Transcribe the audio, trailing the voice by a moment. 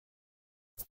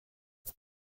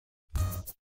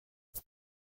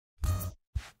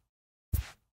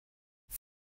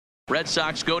Red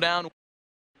Sox go down.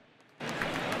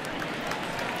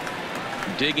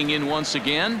 Digging in once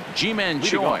again, Ji-Man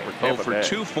Choi. 0 for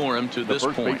 2 for him to this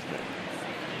point.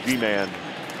 Ji-Man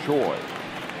Choi.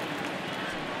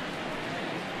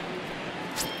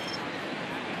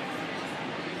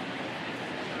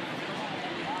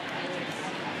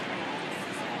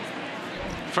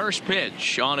 First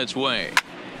pitch on its way.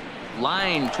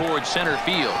 Line towards center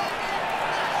field.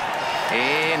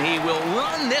 And he will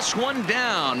run this one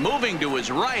down, moving to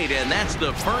his right, and that's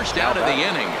the first out of the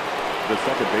inning. The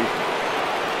second baseman,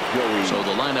 Joey. So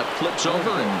the lineup flips over,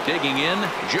 and digging in,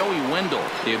 Joey Wendell.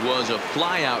 It was a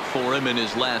fly out for him in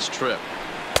his last trip.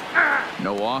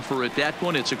 No offer at that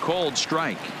point. It's a cold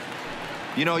strike.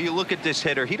 You know, you look at this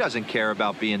hitter, he doesn't care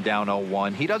about being down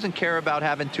 0-1. He doesn't care about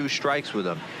having 2 strikes with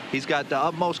him. He's got the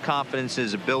utmost confidence in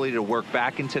his ability to work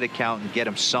back into the count and get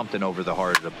him something over the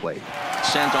heart of the plate.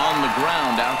 Sent on the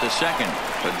ground out to second.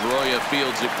 Pedroia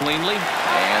fields it cleanly,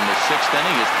 and the 6th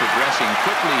inning is progressing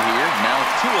quickly here. Now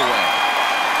 2 away.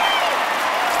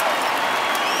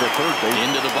 The third base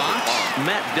into the box,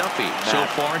 Matt Duffy. So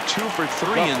far 2 for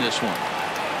 3 in this one.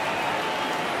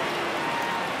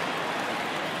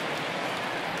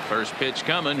 First pitch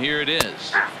coming. Here it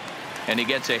is. And he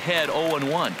gets ahead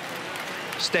 0-1.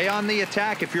 Stay on the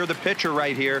attack if you're the pitcher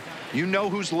right here. You know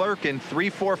who's lurking, 3,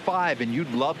 4, 5, and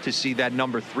you'd love to see that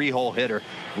number 3-hole hitter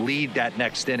lead that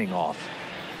next inning off.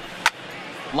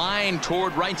 Line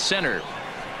toward right center.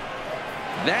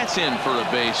 That's in for a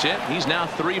base hit. He's now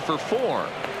 3 for 4.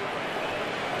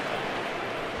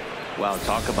 Wow,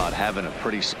 talk about having a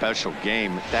pretty special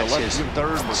game. That's his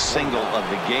 3rd single of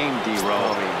the game,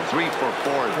 D-Row. 3 for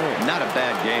 4. Not a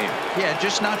bad game. Yeah,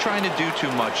 just not trying to do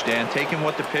too much, Dan. Taking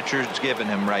what the pitcher's giving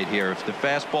him right here. If the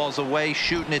fastball's away,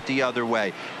 shooting it the other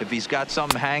way. If he's got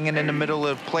something hanging in the middle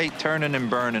of the plate, turning and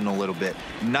burning a little bit.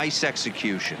 Nice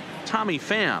execution. Tommy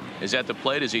Pham is at the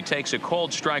plate as he takes a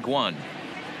cold strike 1.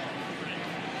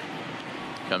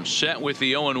 Comes set with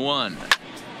the 0-1.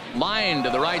 Line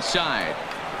to the right side.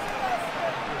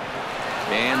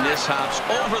 And this hops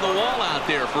over the wall out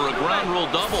there for a ground rule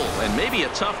double, and maybe a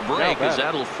tough break as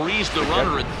that'll freeze the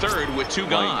runner at third with 2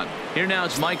 gone. Here now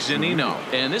it's Mike Zunino,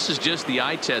 and this is just the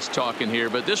eye test talking here,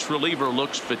 but this reliever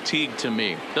looks fatigued to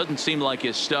me. Doesn't seem like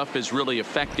his stuff is really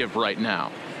effective right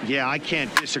now. Yeah, I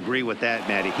can't disagree with that,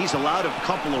 Matty. He's allowed a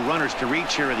couple of runners to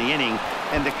reach here in the inning,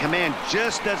 and the command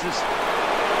just doesn't.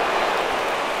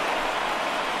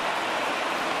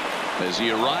 As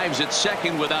he arrives at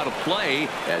second without a play,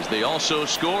 as they also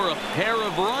score a pair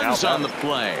of runs on the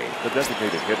play. The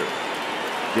designated hitter,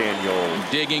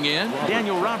 Daniel. Digging in,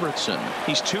 Daniel Robertson.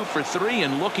 He's 2 for 3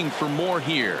 and looking for more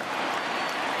here.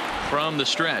 From the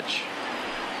stretch.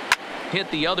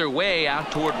 Hit the other way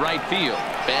out toward right field.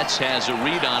 Betts has a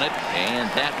read on it, and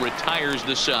that retires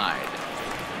the side.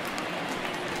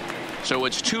 So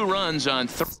it's 2 runs on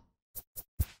 3.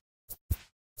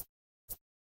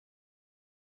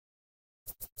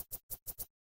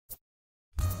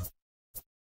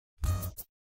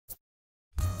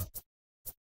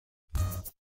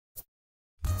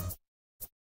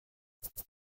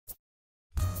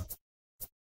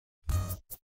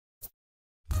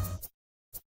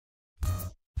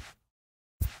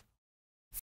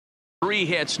 Three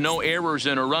hits, no errors,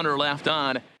 and a runner left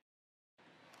on.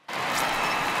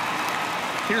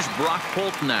 Here's Brock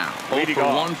Holt now. 0 for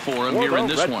 1 for him here in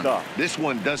this one. This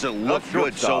one doesn't look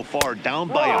good so far. Down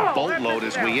by a boatload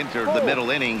as we enter the middle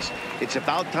innings. It's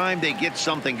about time they get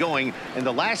something going, and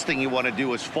the last thing you want to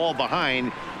do is fall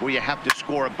behind where you have to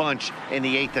score a bunch in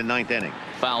the 8th and 9th inning.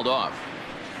 Fouled off.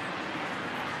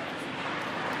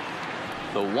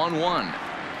 The 1-1.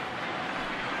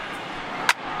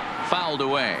 Fouled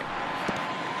away.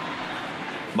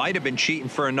 Might have been cheating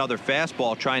for another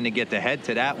fastball, trying to get the head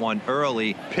to that one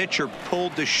early. Pitcher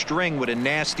pulled the string with a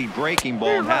nasty breaking ball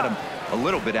and had him a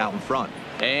little bit out in front.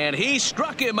 And he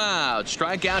struck him out.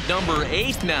 Strikeout number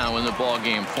 8 now in the ball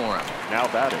game for him. Now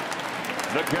batting,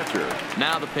 the catcher.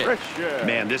 Now the pitch.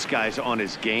 Man, this guy's on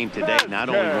his game today, not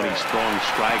only when he's throwing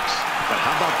strikes, but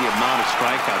how about the amount of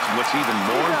strikeouts? And what's even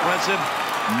more impressive,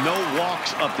 no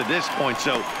walks up to this point.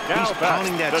 So he's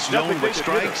pounding that stone with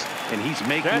strikes, and he's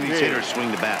making these hitters swing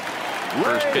the bat.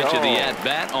 First pitch of the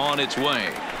at-bat on its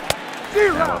way.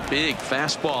 Now a big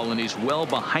fastball, and he's well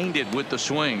behind it with the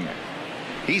swing.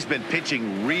 He's been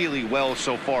pitching really well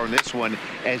so far in this one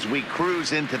as we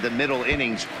cruise into the middle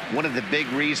innings. One of the big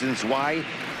reasons why,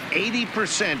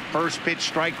 80% first pitch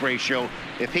strike ratio.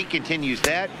 If he continues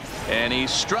that. And he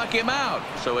struck him out.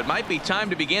 So it might be time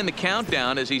to begin the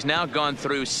countdown, as he's now gone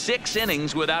through 6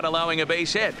 innings without allowing a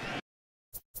base hit.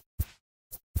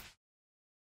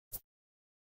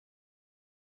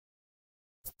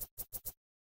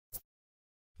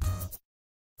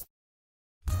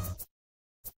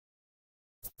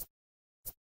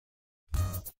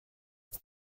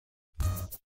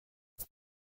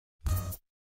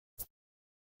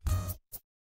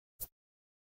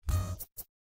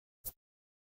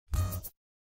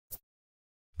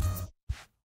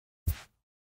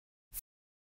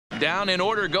 down in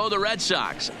order go the Red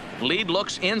Sox. Lead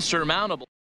looks insurmountable.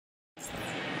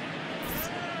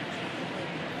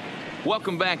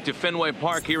 Welcome back to Fenway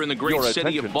Park here in the great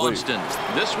city of Boston.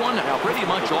 This one pretty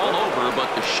much all over,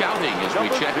 but the shouting as we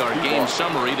check our game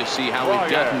summary to see how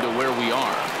we've gotten to where we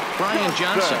are. Brian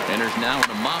Johnson enters now in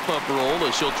a mop-up role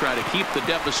as he'll try to keep the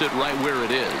deficit right where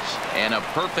it is. And a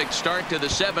perfect start to the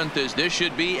 7th as this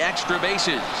should be extra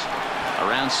bases.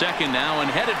 Around second now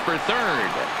and headed for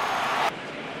third.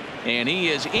 And he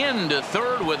is into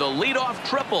third with a leadoff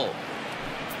triple.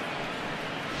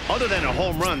 Other than a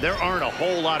home run, there aren't a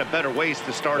whole lot of better ways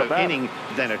to start an inning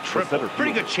than a triple.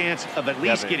 Pretty good chance of at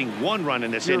least getting one run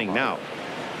in this inning now.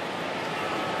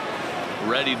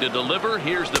 Ready to deliver.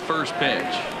 Here's the first pitch.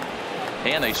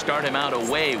 And they start him out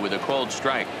away with a called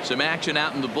strike. Some action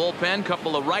out in the bullpen.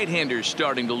 Couple of right-handers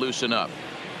starting to loosen up.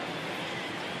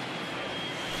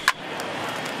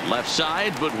 Left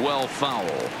side, but well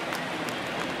foul.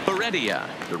 Heredia,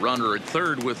 the runner at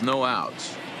third with no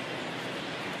outs.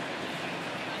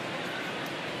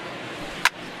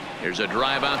 Here's a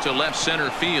drive out to left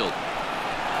center field.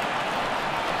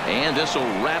 And this will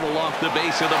rattle off the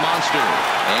base of the monster.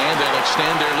 And they'll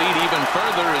extend their lead even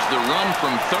further as the run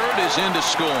from third is in to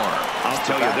score. I'll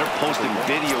tell you, they're posting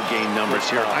video game numbers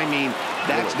here. I mean,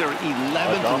 that's their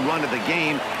 11th run of the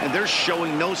game, and they're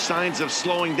showing no signs of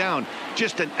slowing down.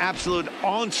 Just an absolute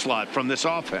onslaught from this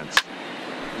offense.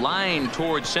 Line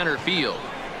towards center field.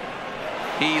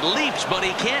 He leaps, but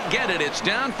he can't get it. It's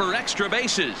down for extra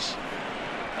bases.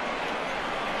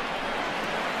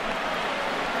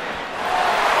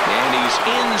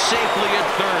 In safely at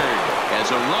third as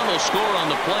a run will score on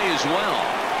the play as well.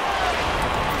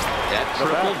 That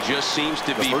triple just seems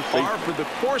to be par for the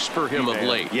course for him of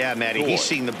late. Yeah, Matty, he's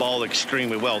seeing the ball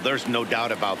extremely well. There's no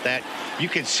doubt about that. You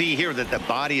can see here that the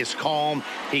body is calm.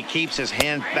 He keeps his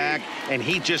hand back, and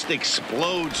he just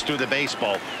explodes through the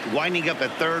baseball, winding up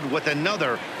at third with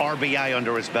another RBI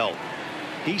under his belt.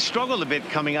 He struggled a bit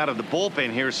coming out of the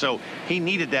bullpen here, so he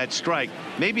needed that strike.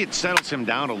 Maybe it settles him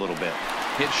down a little bit.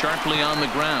 Hit sharply on the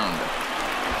ground.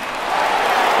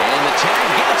 And the tag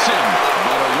gets him.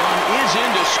 But a run is in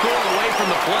to score away from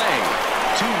the play.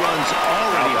 2 runs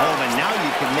already home, and now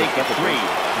you can make it 3.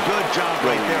 Good job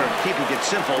right there of keeping it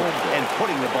simple and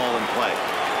putting the ball in play.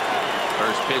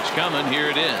 First pitch coming. Here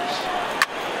it is.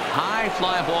 High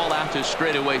fly ball out to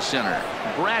straightaway center.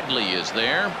 Bradley is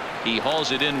there. He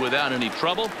hauls it in without any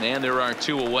trouble, and there are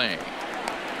 2 away.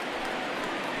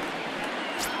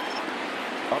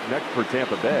 Up next for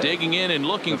Tampa Bay. Digging in and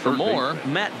looking for more,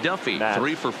 Matt Duffy.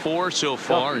 3 for 4 so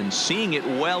far and seeing it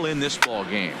well in this ball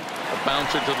game. A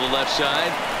bouncer to the left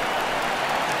side.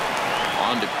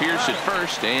 On to Pierce at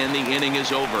first, and the inning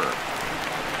is over.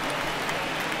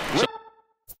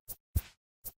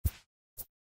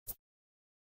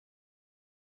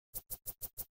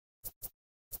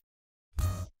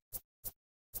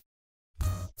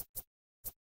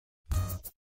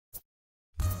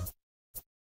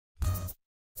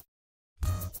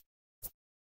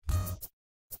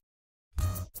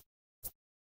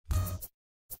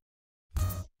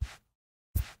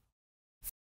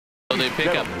 They pick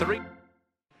up 3.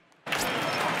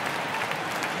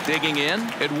 Digging in,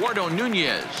 Eduardo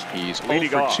Nunez. He's 0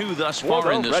 for 2 thus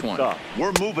far in this one.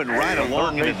 We're moving right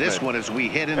along into this one as we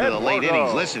head into the late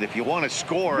innings. Listen, if you want to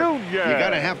score, you got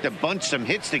to have to bunch some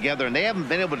hits together, and they haven't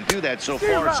been able to do that so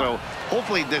far. So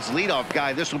hopefully this leadoff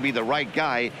guy, this will be the right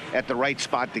guy at the right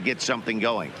spot to get something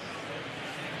going.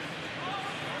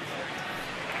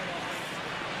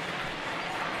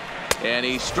 And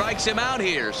he strikes him out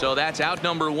here. So that's out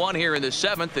number 1 here in the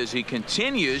 7th as he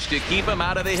continues to keep him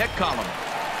out of the hit column.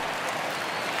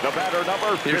 The batter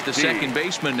number 50. Here's the second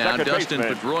baseman now, Dustin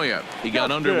Pedroia. He got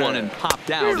under one and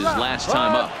popped out his last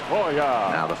time up.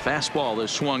 Now the fastball is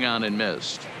swung on and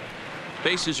missed.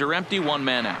 Bases are empty, 1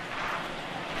 man out.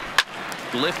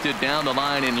 Lifted down the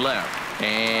line in left.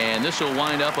 And this will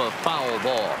wind up a foul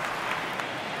ball.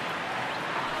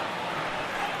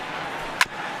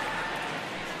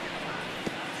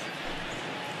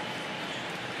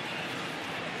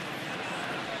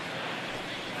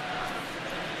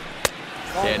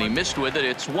 And he missed with it.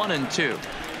 It's 1-2.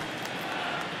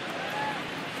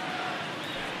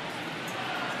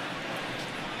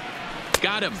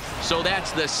 Got him. So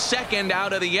that's the second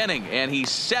out of the inning, and he's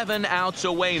 7 outs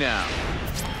away now.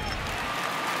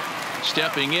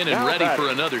 Stepping in and ready for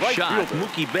another shot,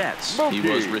 Mookie Betts. He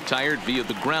was retired via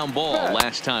the ground ball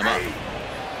last time up.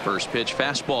 First pitch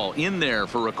fastball in there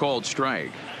for a called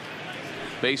strike.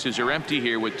 Bases are empty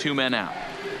here with 2 men out.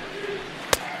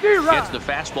 Gets the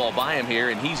fastball by him here,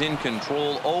 and he's in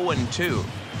control. 0-2.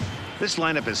 This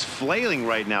lineup is flailing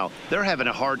right now. They're having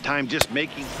a hard time just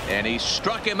making. And he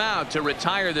struck him out to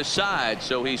retire the side,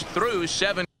 so he's through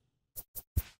 7.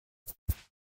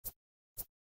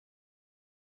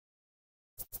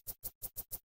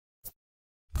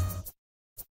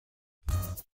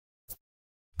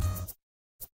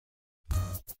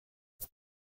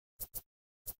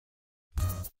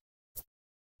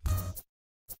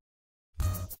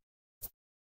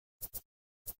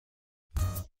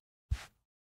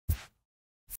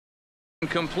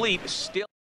 Complete. Still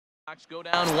go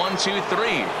down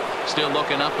 1-2-3. Still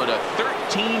looking up at a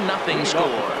 13-0 score.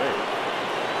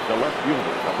 The left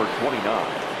fielder, number 29,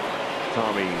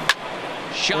 Tommy.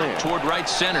 Shot toward right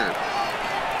center.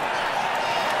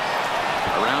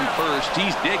 Around first,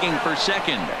 he's digging for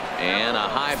second. And a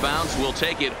high bounce will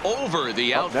take it over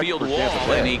the outfield wall,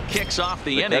 and he kicks off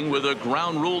the inning with a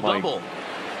ground rule double.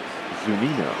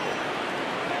 Zunino.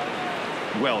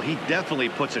 Well, he definitely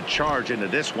puts a charge into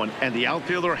this one, and the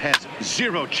outfielder has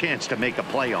zero chance to make a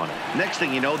play on it. Next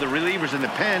thing you know, the relievers in the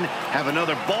pen have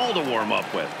another ball to warm up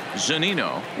with.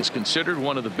 Zunino is considered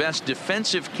one of the best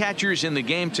defensive catchers in the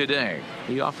game today.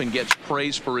 He often gets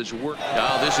praise for his work.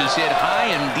 Oh, this is hit high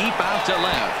and deep out to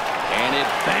left, and it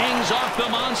bangs off the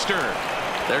monster.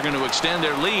 They're going to extend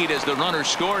their lead as the runner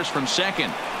scores from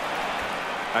second.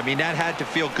 I mean, that had to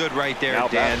feel good right there,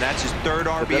 Dan. That's his third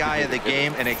RBI of the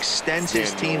game and extends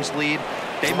his team's lead.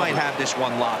 They might have this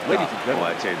one locked up. Well,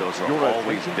 I tell you, those are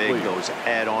always big, those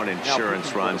add-on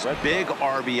insurance runs. Big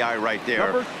RBI right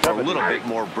there for a little bit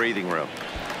more breathing room.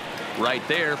 Right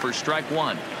there for strike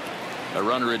one. A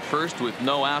runner at first with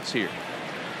no outs here.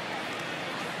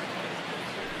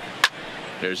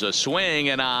 There's a swing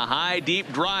and a high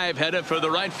deep drive headed for the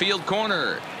right field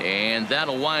corner, and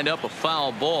that'll wind up a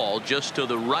foul ball just to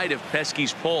the right of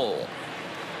Pesky's pole.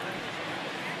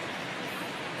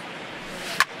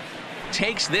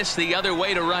 Takes this the other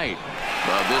way to right,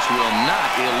 but this will not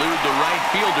elude the right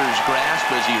fielder's grasp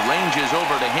as he ranges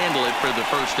over to handle it for the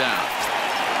first out.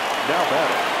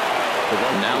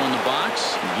 Now in the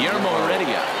box, Guillermo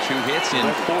Heredia, 2 hits in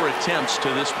 4 attempts to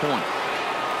this point.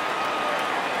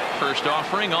 First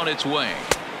offering on its way.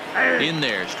 In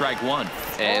there, strike one.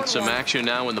 And some action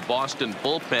now in the Boston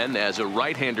bullpen as a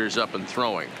right-hander's up and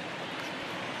throwing.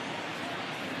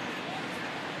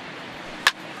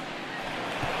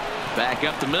 Back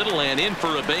up the middle and in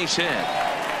for a base hit.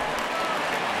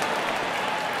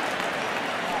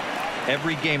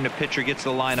 Every game the pitcher gets the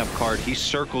lineup card, he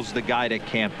circles the guy that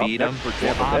can't beat him.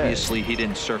 Well, obviously, he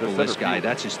didn't circle this guy.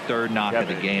 That's his 3rd knock of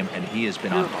the game, and he has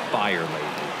been on fire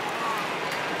lately.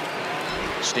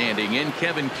 Standing in,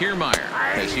 Kevin Kiermaier,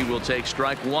 as he will take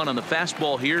strike one on the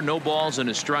fastball here. No balls and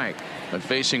a strike. But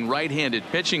facing right-handed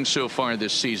pitching so far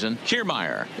this season,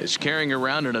 Kiermaier is carrying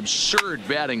around an absurd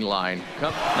batting line.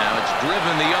 Now it's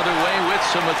driven the other way with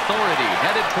some authority,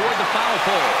 headed toward the foul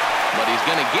pole. But he's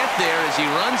going to get there as he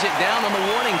runs it down on the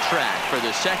warning track for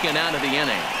the second out of the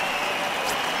inning.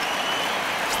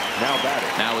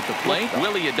 Now at the plate,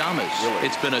 Willy Adames.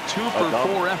 It's been a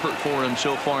 2-for-4 effort for him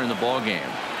so far in the ballgame.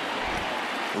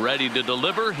 Ready to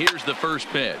deliver. Here's the first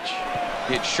pitch.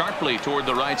 Hit sharply toward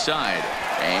the right side.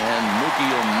 And Mookie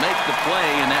will make the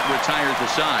play, and that retires the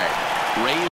side.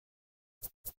 Ray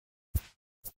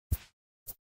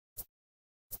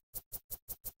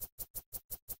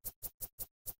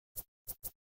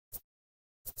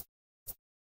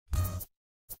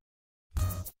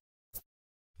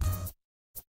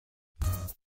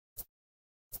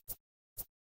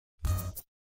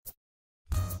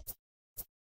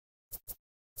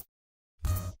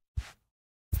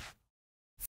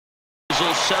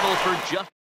will settle for just.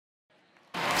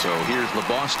 So here's the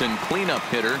Boston cleanup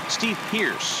hitter, Steve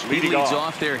Pearce. He leads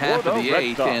off their half of the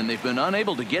 8th, and they've been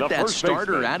unable to get that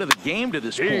starter out of the game to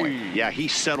this point. Yeah, he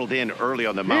settled in early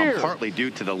on the mound, partly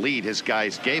due to the lead his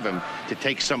guys gave him to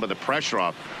take some of the pressure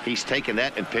off. He's taken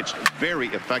that and pitched very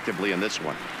effectively in this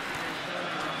one.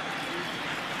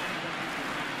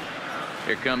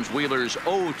 Here comes Wheeler's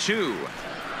 0-2.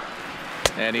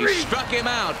 And he struck him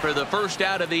out for the first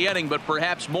out of the inning, but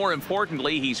perhaps more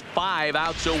importantly, he's 5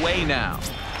 outs away now.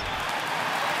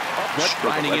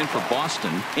 Striding in for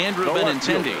Boston, Andrew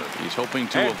Benintendi. He's hoping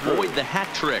to avoid the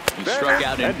hat trick. He struck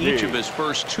out in each of his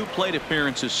first 2 plate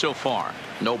appearances so far.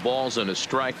 No balls and a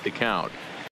strike to count.